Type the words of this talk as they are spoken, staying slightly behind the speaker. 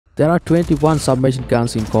There are 21 submachine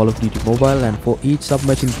guns in Call of Duty Mobile, and for each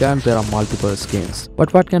submachine gun there are multiple skins.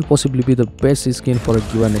 But what can possibly be the best skin for a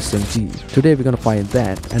given SMG? Today we're gonna find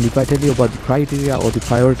that, and if I tell you about the criteria or the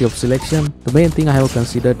priority of selection, the main thing I have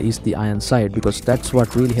considered is the iron sight, because that's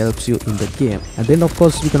what really helps you in the game. And then of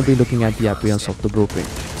course we're gonna be looking at the appearance of the blueprint.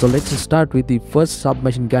 So let's start with the first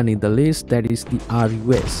submachine gun in the list, that is the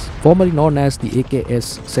RUS. Formerly known as the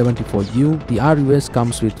AKS-74U, the RUS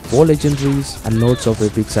comes with 4 legendaries and loads of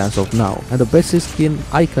epics as of now. And the best skin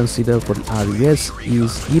I consider for the RUS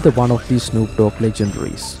is either one of these Snoop Dogg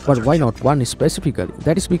legendaries. But why not one specifically?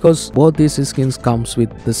 That is because both these skins comes with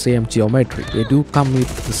the same geometry. They do come with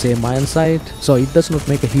the same iron sight, so it does not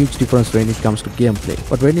make a huge difference when it comes to gameplay.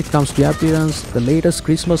 But when it comes to appearance, the latest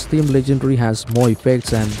Christmas themed legendary has more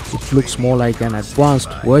effects and it looks more like an advanced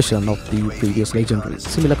version of the previous legendary.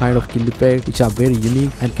 Similar kind of kill effect which are very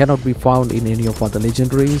unique and cannot be found in any of other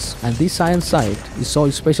legendaries. And this iron sight is so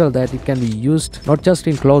special that it can be used not just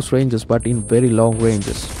in close ranges but in very long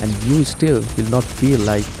ranges, and you still will not feel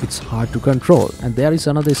like it's hard to control. And there is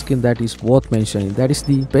another skin that is worth mentioning, that is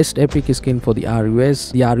the best epic skin for the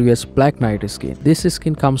RUS Black Knight skin. This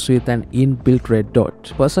skin comes with an inbuilt red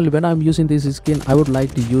dot. Personally, when I'm using this skin, I would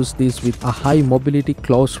like to use this with a high mobility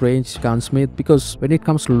close range gunsmith, because when it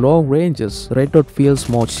comes to long ranges, the red dot feels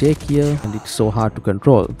more shakier and it's so hard to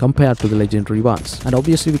control compared to the legendary ones. And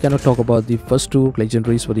obviously we cannot talk about the first 2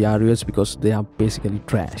 legendaries for the RUS because they are basically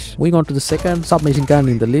trash. Moving on to the second submachine gun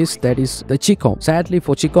in the list, that is the Chicom. Sadly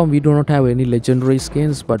for Chicom we do not have any legendary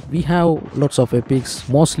skins, but we have lots of epics,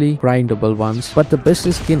 mostly grindable ones. But the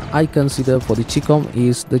best skin I consider for the Chicom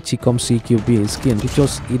is the Chicom CQB skin, which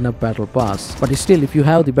was in a battle pass. But still, if you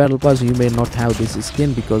have the battle pass, you may not have this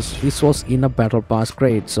skin because this was in a battle pass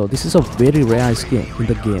crate, so this is a very rare skin in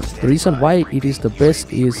the game. The reason why it is the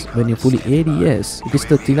best is when you fully ADS, it is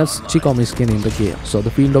the thinnest Chicom skin in the game, so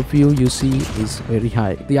the field of view you see is very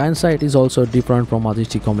high. The iron sight is also different from other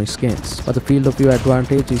Chicom skins, but the field of view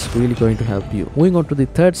advantage is really going to help you. Moving on to the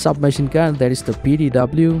third submachine gun, that is the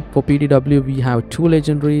PDW. For PDW we have 2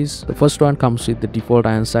 legendaries. The first one comes with the default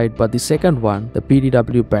iron sight, but the second one, the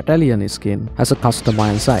PDW Battalion skin, has a custom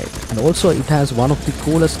iron sight, and also it has one of the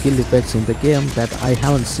coolest skill effects in the game that I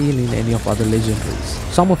haven't seen in any of other legendaries.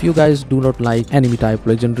 Some of you guys do not like enemy type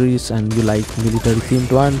legendaries and you like military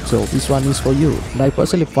themed one, so this one is for you. And I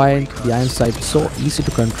personally find the iron sight so easy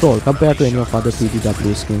to control compared to any of other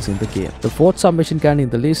PDW skins in the game. The fourth submachine gun in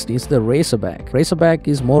the list is the Razorback. Razorback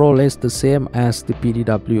is more or less the same as the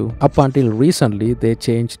PDW. Up until recently they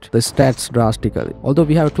changed the stats drastically. Although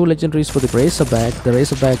we have 2 legendaries for the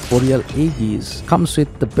Razorback Boreal Aegis comes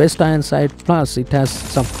with the best iron sight, plus it has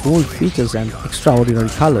some cool features and extraordinary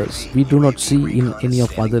colors we do not see in any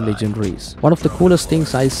of other legendaries. One of the coolest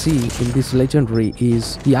things I see in this legendary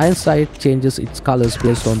is the iron sight changes its colors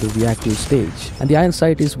based on the reactive stage, and the iron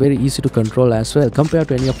sight is very easy to control as well compared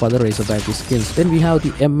to any of other Razorback skins. Then we have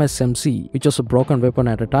the MSMC, which was a broken weapon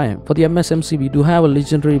at a time. For the MSMC we do have a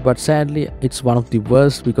legendary, but sadly it's one of the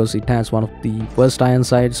worst because it has one of the worst iron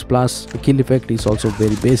sights, plus the kill effect is also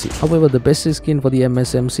very basic. However, the best skin for the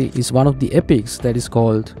MSMC is one of the epics that is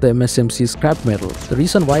called the MSMC Scrap Metal. The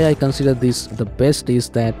reason why I consider this the best is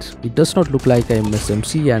that it does not look like a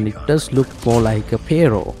MSMC and it does look more like a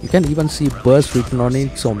Pharo. You can even see burst written on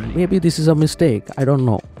it, so maybe this is a mistake, I don't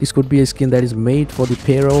know. This could be a skin that is made for the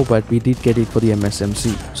Pharo, but we did get it for the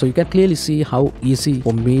MSMC. So you can clearly see how easy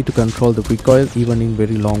for me to control the recoil even in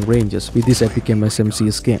very long ranges with this epic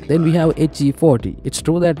MSMC skin. Then we have HG40. It's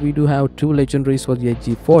true that we do have 2 legendaries for the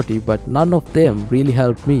HG40, but none of them really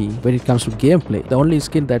helped me when it comes to gameplay. The only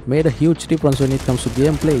skin that made a huge difference when it comes to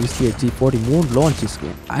gameplay is the HG40 Moonlaunch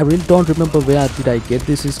skin. I really don't remember where did I get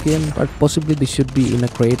this skin, but possibly this should be in a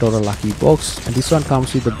crate or a lucky box, and this one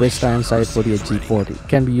comes with the best iron sight for the HG40. It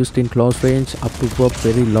can be used in close range up to a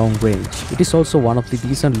very long range. It is also one of the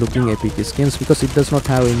decent looking epic skins because it does not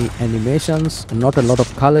have any animations and not a lot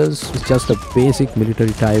of colors. It's just a basic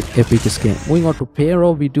military type epic skin. Moving on to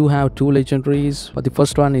Pharo, we do have 2 legendaries, but the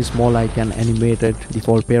first one is more like an animated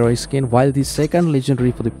default Pharo skin, while the second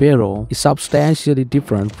legendary for the Pharo is substantially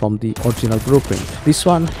different from the original blueprint. This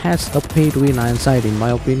one has a pay to win iron sight in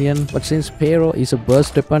my opinion, but since Pharo is a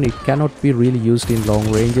burst weapon, it cannot be really used in long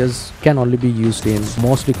ranges, can only be used in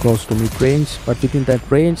mostly close to mid range, but within that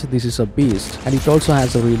range this is a beast, and it also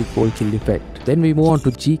has a really cool kill effect. Then we move on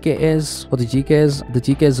to GKS. For the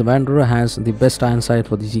GKS Wanderer has the best iron sight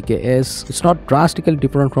for the GKS. It's not drastically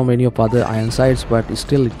different from any of other iron sights, but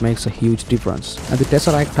still it makes a huge difference. And the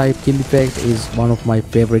Tesseract type kill effect is one of my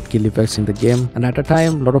favorite kill effects in the game, and at a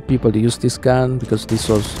time a lot of people used this gun because this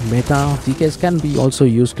was meta. GKS can be also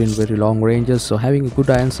used in very long ranges, so having a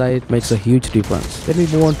good iron sight makes a huge difference. difference. Then we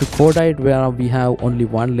move on to Cordite, where we have only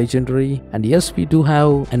one legendary, and yes, we do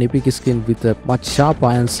have an epic skin with a much sharp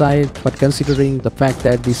iron sight, but considering the fact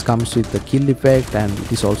that this comes with the kill effect and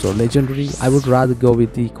it is also legendary, I would rather go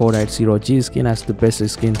with the Cordite 0G skin as the best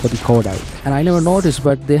skin for the Cordite. And I never noticed,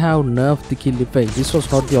 but they have nerfed the kill effect. This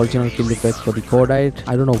was not the original kill effect for the Cordite.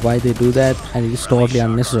 I don't know why they do that, and it is totally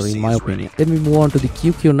unnecessary in my opinion. Then we move on to the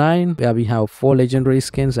QQ9, where we have 4 legendary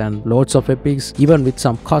skins and loads of epics, even with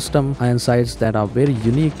some custom iron sights that are very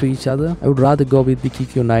unique to each other. I would rather go with the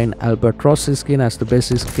QQ9 Albatross skin as the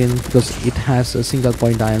best skin because it has a single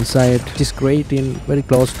point iron sight, which is great in very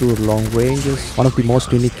close to long ranges. One of the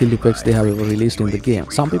most unique kill effects they have ever released in the game.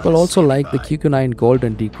 Some people also like the QQ9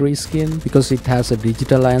 Golden Degree skin because it has a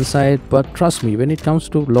digital iron sight, but trust me, when it comes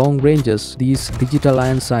to long ranges, these digital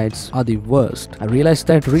iron sights are the worst. I realized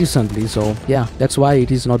that recently, so yeah, that's why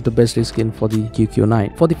it is not the best skin for the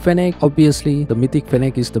QQ9. For the Fennec, obviously the Mythic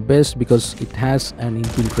Fennec is the best because it has an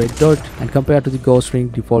inbuilt red dot, and compared to the Ghost Ring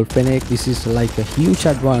default Fennec, this is like a huge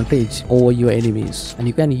advantage over your enemies, and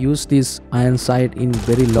you can use this iron sight in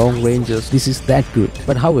very long ranges. This is that good.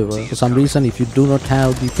 But however, for some reason, if you do not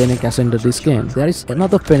have the Fennec Ascended skin, there is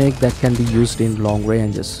another Fennec that can be used in long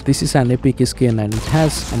ranges. This is an epic skin and it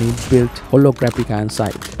has an inbuilt holographic iron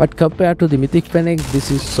sight. But compared to the Mythic Fennec,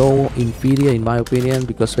 this is so inferior in my opinion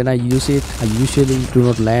because when I use it, I usually do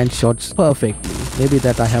not land shots perfectly. Maybe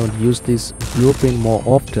that I haven't used this blueprint more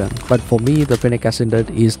often, but for me the Fennec Ascended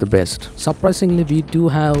is the best. Surprisingly, we do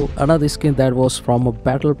have another skin that was from a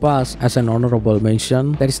battle pass as an honorable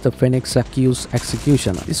mention. That is the Fennec Zakhaev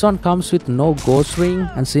Executioner. This one comes with no ghost ring,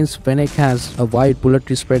 and since Fennec has a wide bullet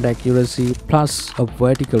spread accuracy plus a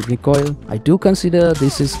vertical recoil, I do consider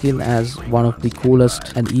this skin as one of the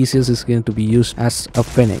coolest and easiest skin to be used as a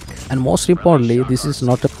Fennec. And most importantly, this is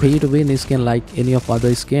not a pay to win skin like any of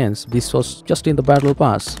other skins. This was just in the battle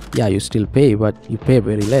pass. Yeah, you still pay, but you pay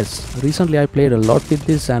very less. Recently I played a lot with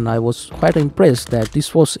this and I was quite impressed that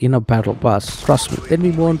this was in a battle pass, trust me. Then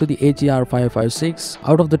we move on to the AGR 556.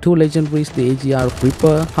 Out of the 2 legendaries, the AGR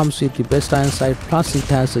Ripper comes with the best iron sight, plus it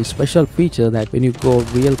has a special feature that when you go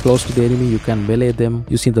real close to the enemy, you can melee them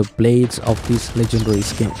using the blades of this legendary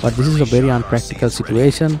skin. But this is a very unpractical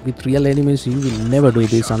situation. With real enemies, you will never do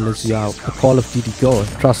this unless you have a Call of Duty god,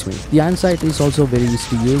 trust me. The iron sight is also very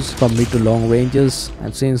easy to use from mid to long ranges,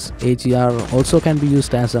 and since AGR also can be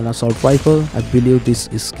used as an assault rifle, I believe this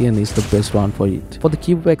skin is the best one for it. For the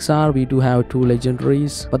QXR, we do have 2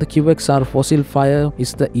 legendaries, but the QXR Fossil Fire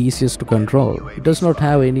is the easiest to control. It does not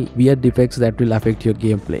have any weird defects that will affect your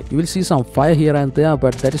gameplay. You will see some fire here and there,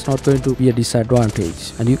 but that is not going to be a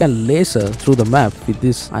disadvantage, and you can laser through the map with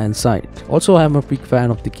this iron sight. Also, I am a big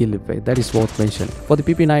fan of the kill effect, that is worth mentioning. For the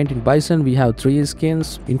PP19 Bizon, we have 3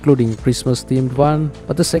 skins, including Christmas themed one,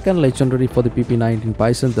 but the second legendary for the PP19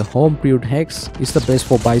 Bizon, the Homebrewed Hex, is the best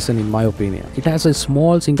for Bizon in my opinion. It has a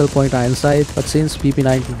small single point iron sight, but since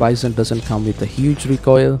PP19 Bizon doesn't come with a huge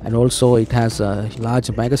recoil, and also it has a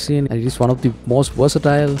large magazine, and it is one of the most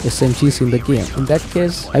versatile SMGs in the game. In that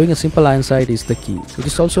case, having a simple iron sight is the key. It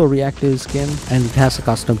is also a reactive skin and it has a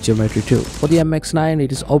custom geometry too. For the MX9,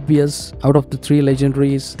 it is obvious out of the 3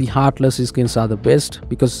 legendaries, the Heartless skins are the best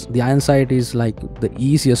because the iron sight is like the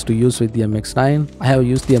easiest to use with the MX9. I have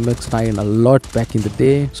used the MX9 a lot back in the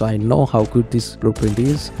day, so I know how good this blueprint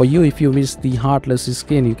is. For you, if you miss the Heartless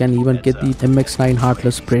skin, you can even get the MX9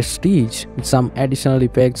 Heartless Prestige with some additional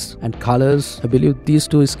effects and colors. I believe these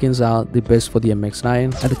 2 skins are the best for the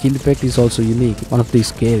MX9, and the kill effect is also unique, one of the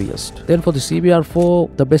scariest. Then for the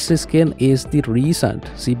CBR4, the best skin is the recent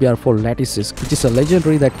CBR4 Lattice, which is a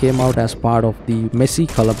legendary that came out as part of the Messi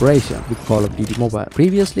collaboration with Call of Duty Mobile.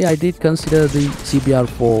 Previously, I did consider the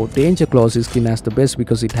CBR4 Danger Claws skin as the best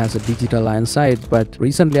because it has a digital iron sight, but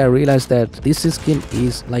recently I realized that this skin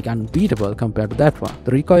is like unbeatable compared to that one.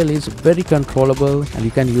 The recoil is very controllable and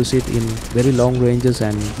you can use it in very long ranges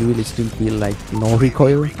and you will still feel like no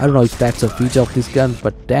recoil. I don't know if that's a feature of this gun,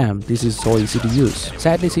 but damn, this is so easy to use.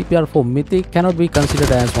 Sadly, CPR4 Mythic cannot be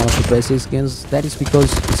considered as one of the best skins. That is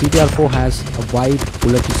because CPR4 has a wide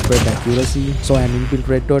bullet spread accuracy, so an inbuilt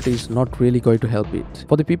red dot is not really going to help it.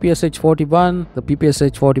 For the PPSH41, the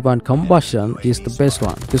PPSH41 Combustion is the best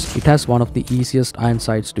one because it has one of the easiest iron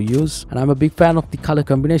sights to use, and I'm a big fan of the color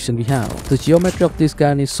combination we have. The geometry of this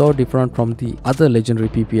gun is so different from the other legendary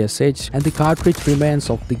PPSH, and the cartridge remains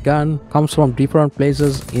of the gun comes from different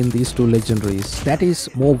places in these 2 legendaries. That is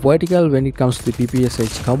more vertical when it comes to the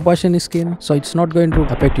PPSH Combustion skin, so it's not going to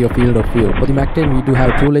affect your field of view. For the MAC-10, we do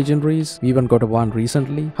have 2 legendaries. We even got one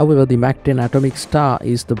recently. However, the MAC-10 Atomic Star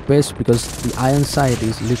is the best because the iron sight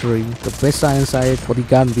is literally the best iron sight for the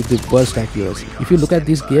gun with the worst accuracy. If you look at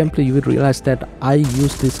this gameplay, you will realize that I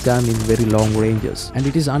use this this gun in very long ranges, and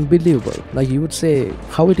it is unbelievable. Like, you would say,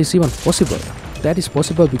 how it is even possible? That is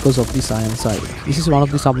possible because of this iron sight. This is one of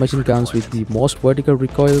the submachine guns with the most vertical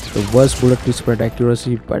recoil, the worst bullet to spread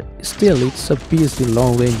accuracy, but still it's a beast in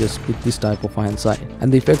long ranges with this type of iron sight.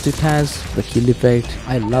 And the effects it has, the kill effect,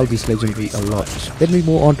 I love this legendary a lot. Then we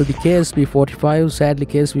move on to the KSP-45. Sadly,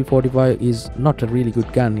 KSP-45 is not a really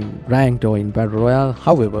good gun in ranked or in battle royale.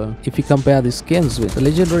 However, if you compare the skins with, the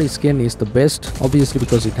legendary skin is the best, obviously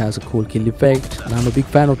because it has a cool kill effect, and I'm a big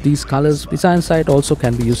fan of these colors. This iron sight also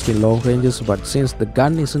can be used in long ranges, but since the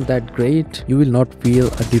gun isn't that great, you will not feel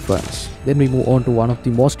a difference. Then we move on to one of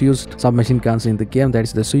the most used submachine guns in the game, that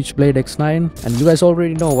is the Switchblade X9, and you guys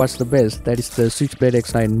already know what's the best, that is the Switchblade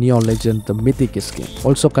X9 Neon Legend, the mythic skin,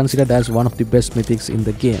 also considered as one of the best mythics in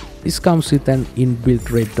the game. This comes with an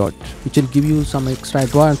inbuilt red dot, which will give you some extra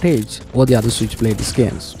advantage over the other Switchblade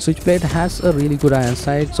skins. Switchblade has a really good iron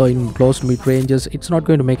sight, so in close mid ranges it's not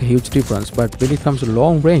going to make a huge difference, but when it comes to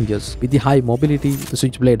long ranges, with the high mobility the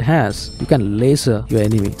Switchblade has, you can laser your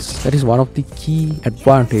enemies. That is one of the key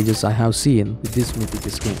advantages I have seen with this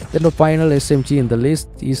mythic skin. Then the final SMG in the list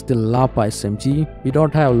is the LAPA SMG. We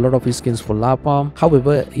don't have a lot of skins for LAPA,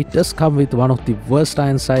 however it does come with one of the worst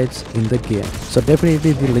iron sights in the game. So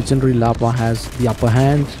definitely the legendary LAPA has the upper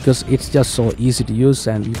hand because it's just so easy to use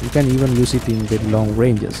and you can even use it in very long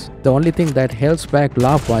ranges. The only thing that holds back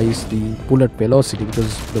LAPA is the bullet velocity,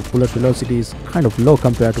 because the bullet velocity is kind of low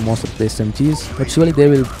compared to most of the SMGs, but surely they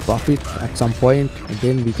will buff it at some point, and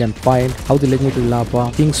then we can find how the legendary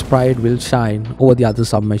LAPA King's Pride will shine over the other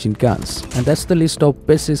submachine guns. And that's the list of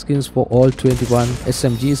best skins for all 21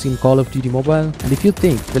 SMGs in Call of Duty Mobile. And if you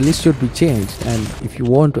think the list should be changed, and if you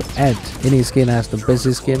want to add any skin as the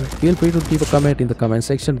best skin, feel free to leave a comment in the comment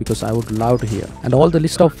section, because I would love to hear. And all the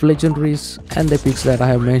list of legendaries and epics that I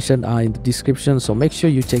have mentioned are in the description, so make sure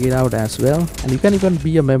you check it out as well. And you can even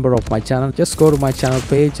be a member of my channel. Just go to my channel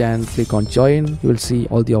page and click on join. You will see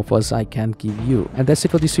all the offers I can give you. And that's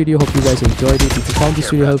it for this video. Hope you guys enjoyed it. If you found this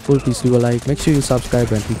video helpful, please leave a like, make sure you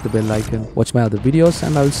subscribe and click the bell icon. Watch my other videos,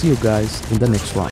 and I will see you guys in the next one.